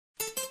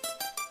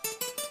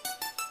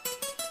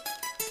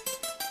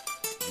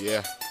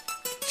Yeah.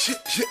 Shit,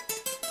 shit.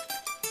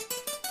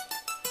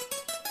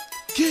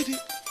 Get it.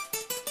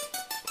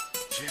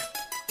 Yeah.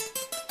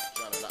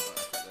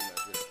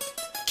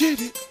 Get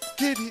it,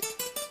 get it.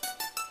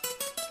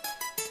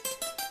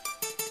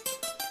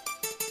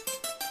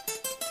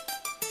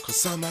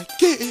 Cause I might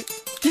get it,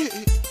 get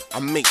it. I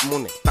make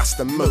money, that's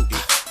the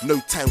motive. No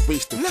time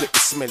wasting, flip the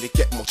smelly,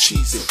 get more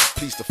cheese in.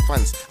 Please the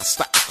fans, I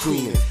stack the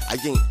queen in. I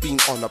ain't been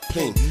on a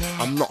plane,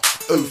 I'm not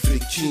overly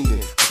keen in.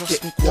 I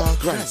get what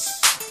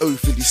grands,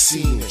 overly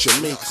seen in.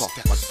 Jamaica,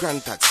 my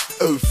granddad's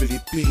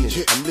overly been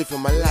in. I'm living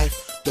my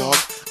life, dog,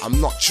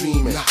 I'm not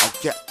dreaming. I'll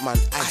get man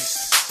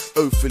ice,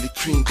 overly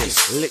creamed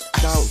in. Lick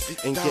down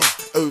and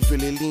get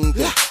overly leaned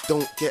in.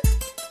 Don't get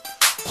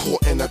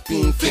caught in a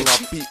beam thing.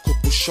 I'll beat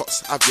couple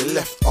shots, have you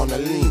left on a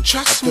lean.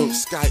 I don't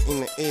sky in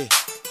the air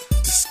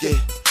to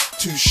scare.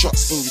 2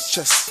 shots in your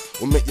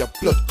chest will make your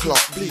blood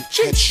clot bleed.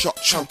 Headshot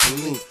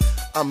trampoline.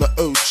 I'm an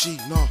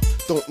OG, nah,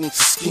 don't need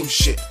to scheme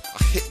shit.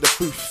 I hit the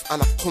booth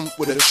and I come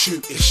with a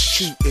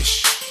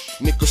shoot-ish.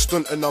 Niggas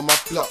stunting on my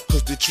block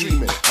cause they're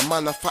dreaming. I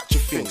manufacture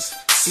things,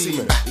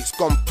 seeming. It's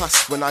gone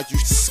past when I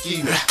used to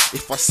scheme it.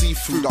 If I see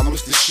food, I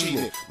must machine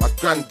it. My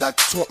granddad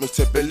taught me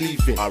to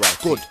believe in. Alright,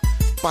 good.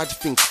 Bad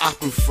things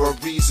happen for a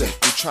reason.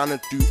 I'm trying to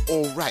do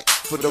alright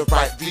for the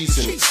right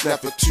reason. It's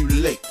never too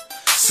late.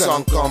 So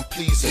I'm gone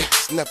pleasing.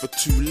 It's never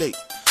too late.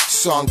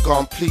 So I'm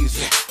gone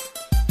pleasing.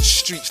 The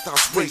streets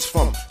that's raised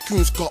from.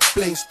 Goons got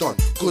blames done.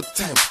 Good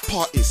times,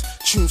 parties,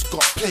 tunes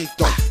got played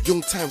on.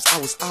 Young times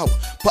I was out,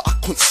 but I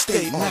couldn't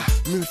stay on.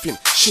 Moving,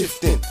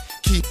 shifting,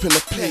 keeping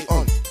the play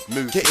on.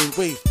 Getting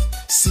waved,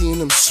 seeing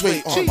them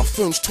sway on. My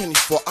phone's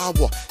 24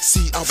 hour,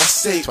 see how I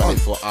stay on.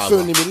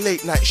 Phoning me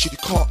late night, shit you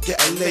can't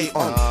get a lay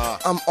on.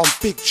 I'm on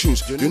big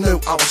tunes, you know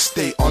how I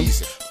stay on.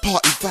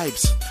 Party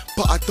vibes,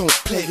 but I don't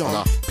play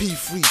on.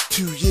 P3,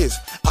 2 years,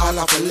 I'll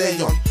have a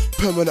lay on.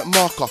 Permanent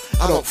marker,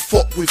 I don't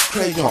fuck with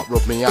crayon.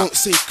 Don't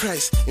say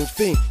Christ in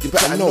vain, you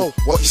better know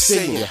what you're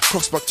saying.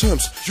 Cross my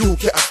terms, you'll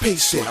get a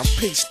pasting. I'm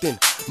pasting,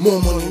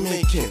 more money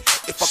making.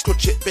 If I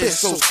clutch it bare,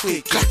 so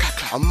quick.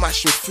 I'm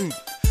mashing food,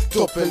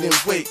 doubling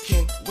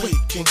waking.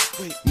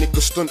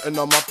 Niggas stunting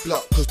on my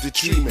block cause they're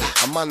dreaming.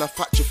 I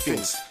manufacture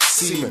things,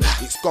 seeming.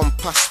 It's gone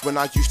past when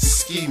I used to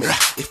scheme it.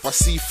 If I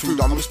see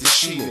food, I must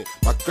machine it.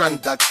 My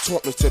granddad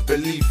taught me to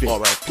believe in.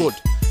 Alright, good.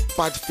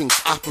 Bad things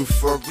happen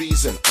for a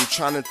reason. I'm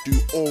trying to do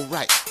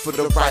alright for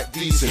the right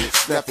reason.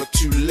 It's never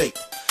too late.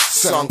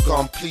 So I'm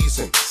gone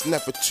pleasing. It's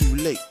never too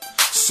late.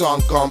 So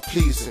I'm gone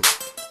pleasing.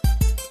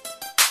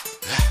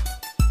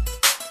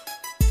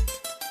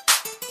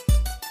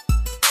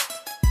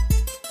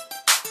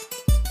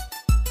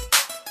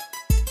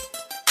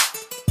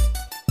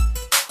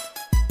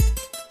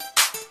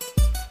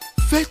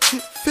 Fetch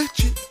it.